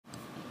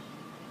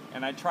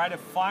and I try to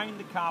find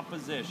the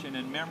composition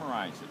and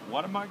memorize it.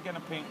 What am I going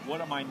to paint?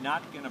 What am I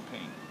not going to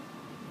paint?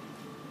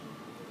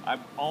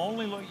 I'm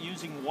only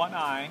using one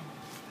eye,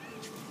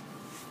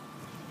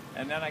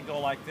 and then I go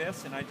like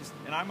this, and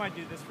I might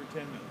do this for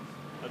 10 minutes.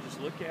 I'll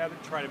just look at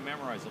it, try to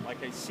memorize it,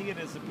 like I see it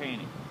as a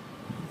painting.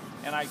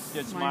 And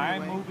it's my eye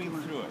moving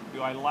through it.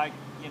 Do I like,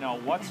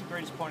 what's the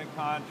greatest point of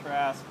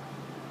contrast?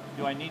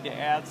 Do I need to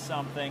add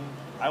something?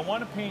 I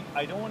want to paint,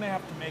 I don't want to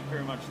have to make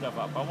very much stuff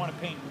up. I want to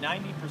paint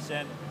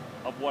 90%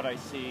 of what I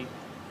see.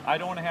 I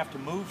don't want to have to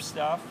move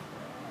stuff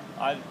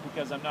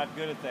because I'm not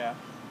good at that.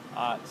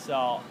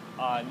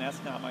 And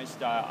that's not my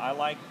style. I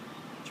like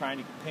trying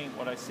to paint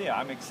what I see.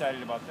 I'm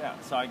excited about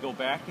that. So I go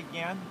back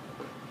again,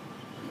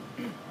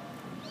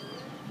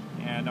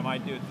 and I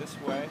might do it this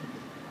way.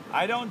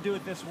 I don't do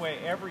it this way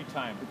every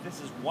time, but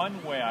this is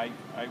one way I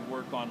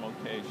work on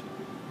location.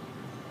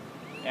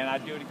 And I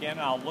do it again,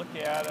 and I'll look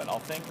at it, I'll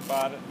think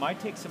about it. Might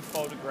take some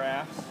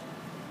photographs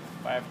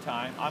if I have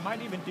time. I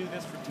might even do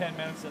this for 10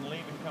 minutes and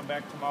leave and come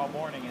back tomorrow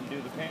morning and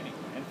do the painting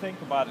and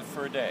think about it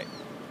for a day.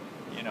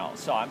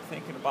 So I'm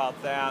thinking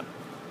about that.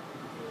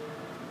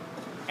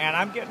 And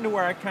I'm getting to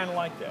where I kind of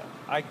like that.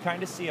 I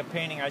kind of see a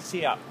painting, I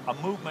see a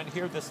movement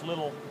here, this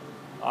little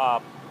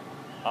boat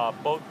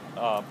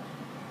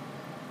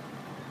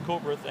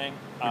cobra thing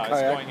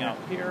is going out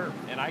here,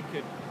 and I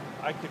could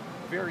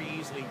very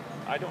easily,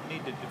 I don't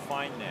need to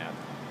define that.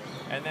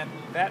 And then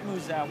that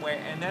moves that way,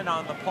 and then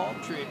on the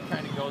palm tree it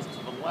kind of goes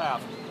to the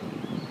left.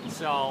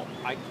 So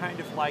I kind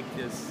of like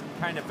this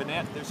kind of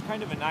there's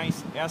kind of a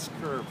nice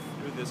S-curve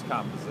through this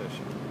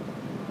composition.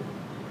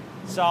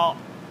 So,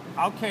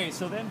 okay,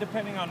 so then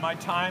depending on my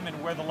time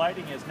and where the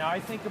lighting is, now I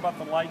think about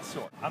the light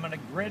source. I'm going to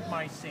grid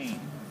my scene,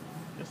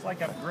 just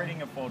like I'm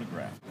gridding a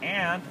photograph.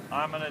 And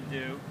I'm going to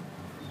do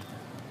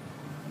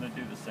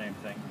the same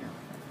thing here.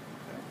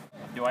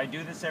 Do I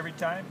do this every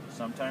time?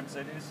 Sometimes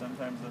I do,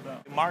 sometimes I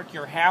don't. Mark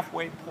your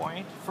halfway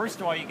point. First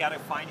of all, you got to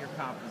find your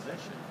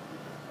composition.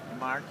 You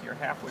mark your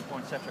halfway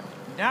point, etc.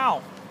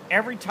 Now,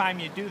 every time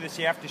you do this,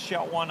 you have to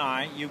shut one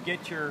eye. You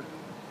get your,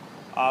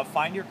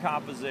 find your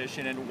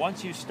composition, and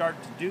once you start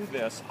to do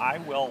this, I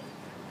will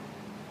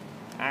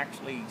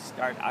actually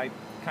start. I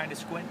kind of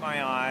squint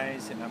my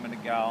eyes, and I'm going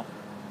to go,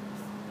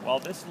 well,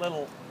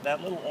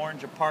 that little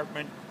orange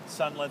apartment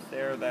sunlit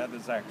there, that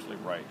is actually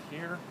right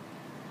here.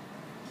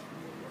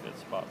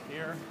 It's about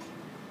here.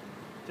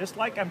 Just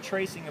like I'm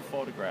tracing a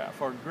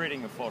photograph or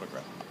gridding a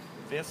photograph.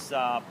 This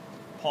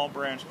palm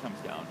branch comes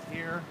down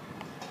here.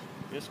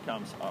 This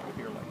comes up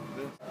here like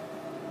this.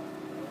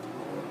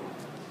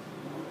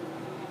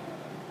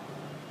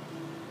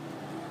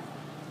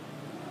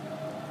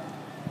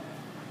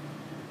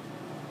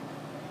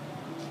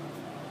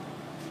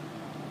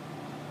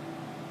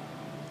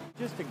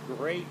 Just a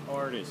great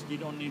artist. You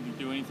don't need to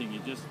do anything.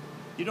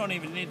 You don't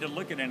even need to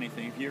look at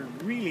anything. If you're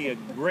really a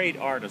great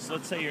artist,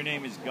 let's say your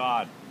name is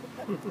God.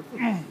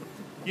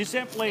 You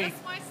simply...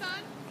 That's my son?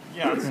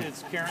 Yeah,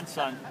 it's Karen's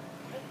son.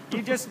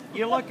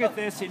 You look at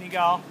this and you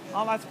go,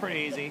 oh, that's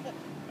pretty easy.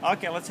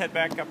 Okay, let's head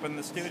back up in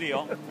the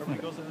studio. Everybody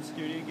goes in the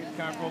studio, get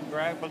comfortable,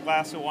 grab a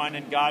glass of wine,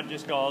 and God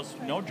just goes,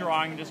 no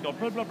drawing, just go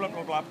blah, blah, blah,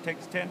 blah, blah.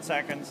 Takes 10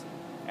 seconds,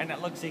 and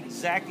it looks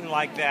exactly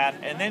like that.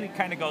 And then it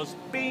kind of goes,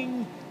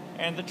 bing,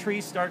 and the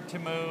trees start to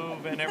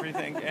move and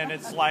everything, and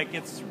it's like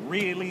it's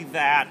really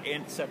that,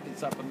 except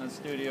it's up in the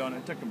studio, and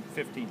it took him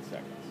 15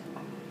 seconds.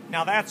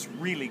 Now that's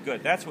really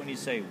good. That's when you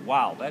say,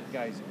 wow, that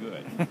guy's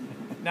good.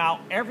 Now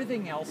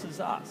everything else is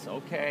us,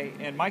 okay?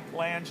 And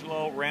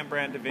Michelangelo,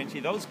 Rembrandt, Da Vinci,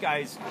 those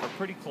guys are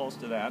pretty close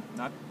to that.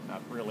 Not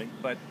really,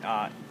 but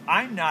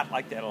I'm not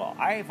like that at all.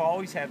 I have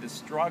always had to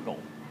struggle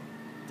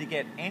to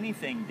get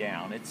anything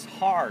down. It's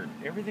hard.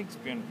 Everything's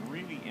been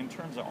really, in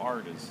terms of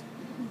art,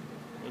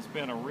 it's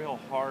been a real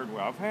hard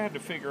way. I've had to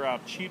figure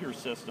out cheater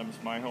systems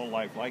my whole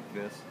life like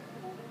this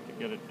to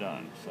get it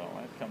done. So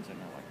that comes in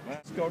there like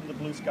that. Let's go to the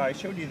blue sky. I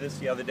showed you this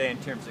the other day in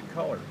terms of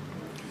color.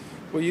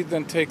 Will you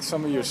then take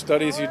some of your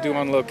studies you do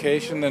on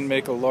location, then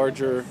make a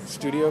larger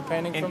studio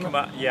painting from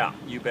it? Yeah,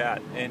 you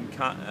bet. In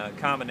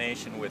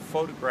combination with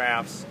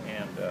photographs,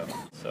 and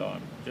so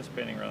I'm just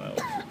painting around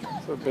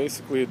that. So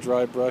basically a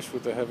dry brush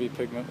with a heavy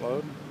pigment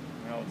load?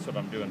 Well, that's what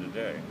I'm doing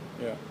today.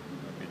 Yeah.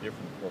 It'll be a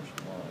different approach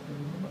tomorrow.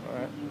 All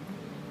right.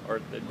 Or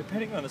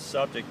depending on the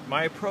subject,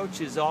 my approach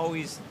is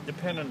always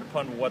dependent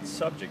upon what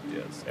subject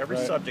is. Every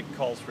subject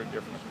calls for a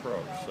different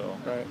approach. So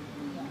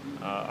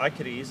I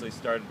could have easily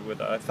started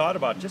with, I thought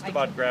about, just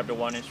about grabbed a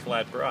 1-inch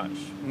flat brush.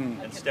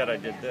 Instead I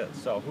did this.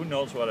 So who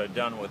knows what I'd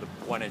done with a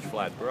 1-inch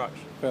flat brush.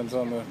 Depends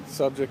on the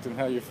subject and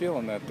how you're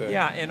feeling that day.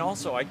 Yeah, and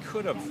also I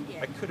could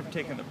have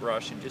taken the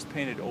brush and just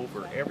painted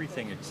over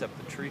everything except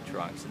the tree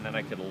trunks, and then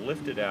I could have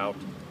lifted out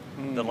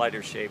the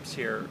lighter shapes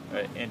here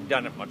and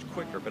done it much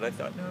quicker. But I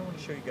thought, no, I want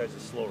to show you guys a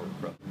slower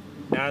approach.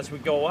 Now as we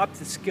go up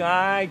the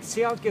sky,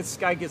 see how the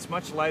sky gets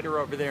much lighter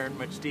over there and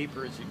much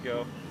deeper as you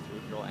go. So we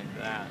go like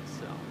that.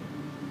 So.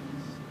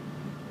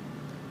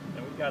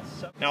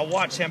 Now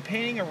watch, I'm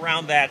painting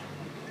around that.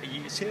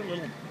 You see a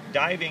little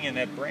diving in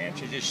that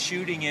branch is just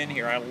shooting in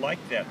here. I like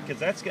that because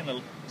that's going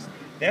to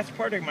That's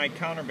part of my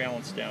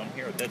counterbalance down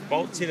here. The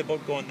boat, see the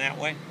boat going that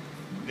way?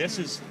 This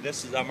is.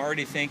 I'm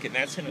already thinking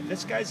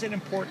this guy's an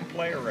important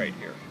player right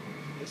here.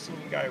 This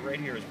little guy right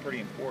here is pretty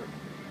important,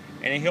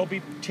 and he'll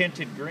be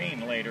tinted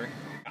green later.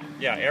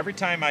 Yeah, every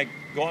time I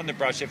go on the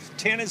brush, if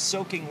tin is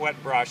soaking wet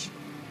brush,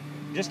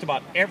 just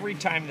about every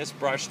time this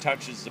brush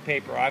touches the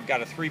paper, I've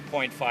got a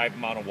 3.5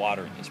 amount of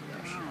water in this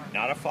brush.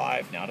 Not a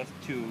 5, not a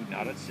 2,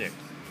 not a 6.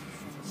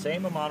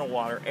 Same amount of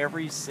water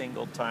every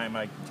single time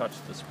I touch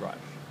this brush.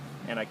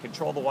 And I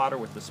control the water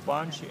with the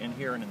sponge and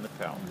here and in the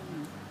palette.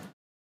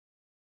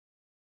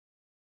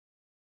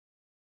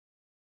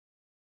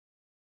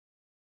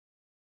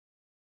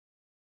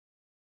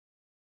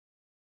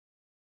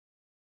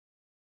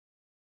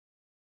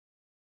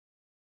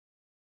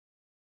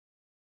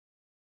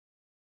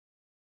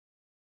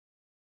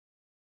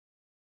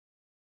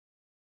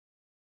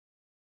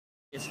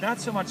 It's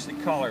not so much the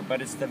color,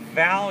 but it's the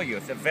value.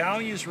 If the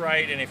value's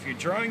right and if your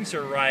drawings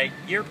are right,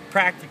 you're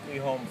practically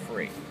home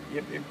free.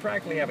 You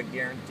practically have a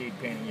guaranteed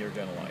painting you're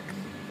going to like.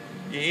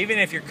 Even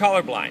if you're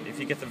colorblind, if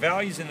you get the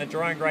values in the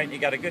drawing right and you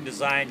got a good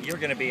design, you're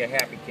going to be a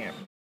happy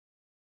camper.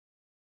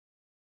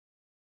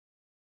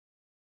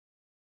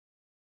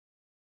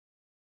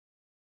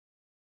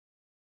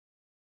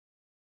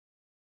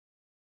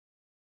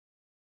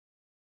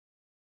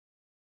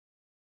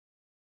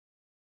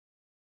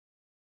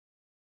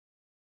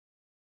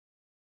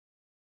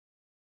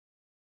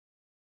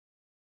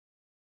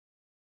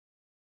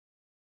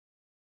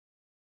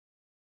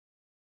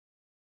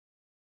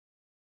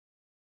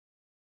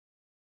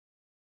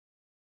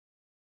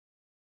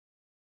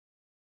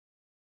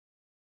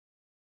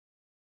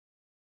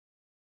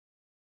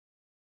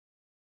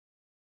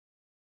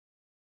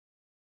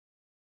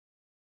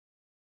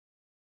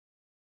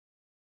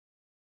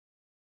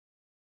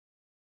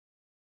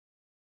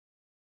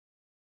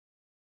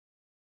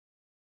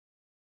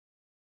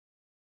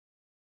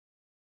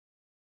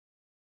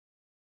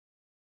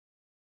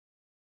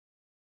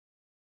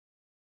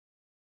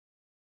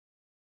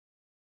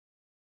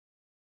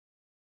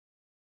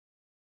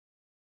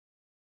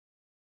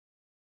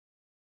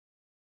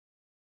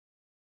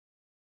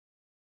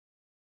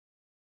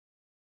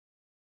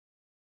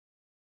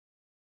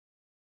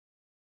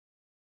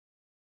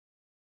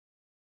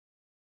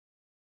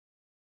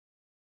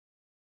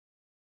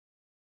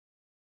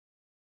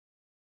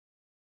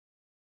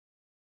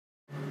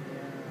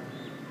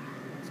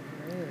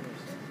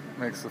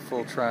 Makes the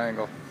full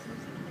triangle.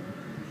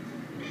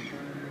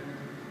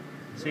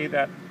 See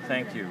that?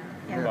 Thank you,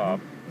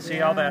 Bob. See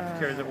how that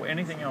carries it?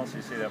 Anything else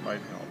you see that might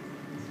help?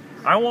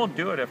 I won't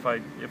do it if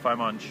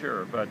I'm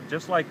unsure, but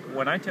just like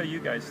when I tell you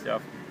guys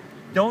stuff,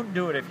 don't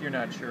do it if you're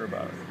not sure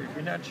about it. If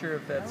you're not sure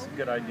if that's a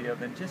good idea,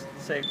 then just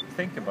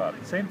think about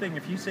it. Same thing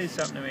if you say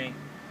something to me,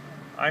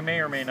 I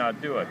may or may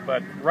not do it,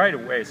 but right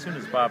away, as soon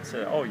as Bob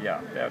said, oh yeah,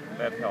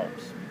 that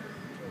helps.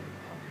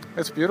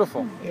 It's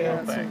beautiful. Yeah,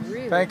 well, thanks.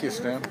 Really thank you,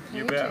 Stan.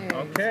 You bet.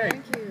 Okay.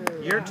 Thank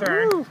you. Your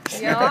turn.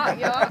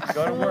 Yeah.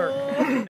 Go to work.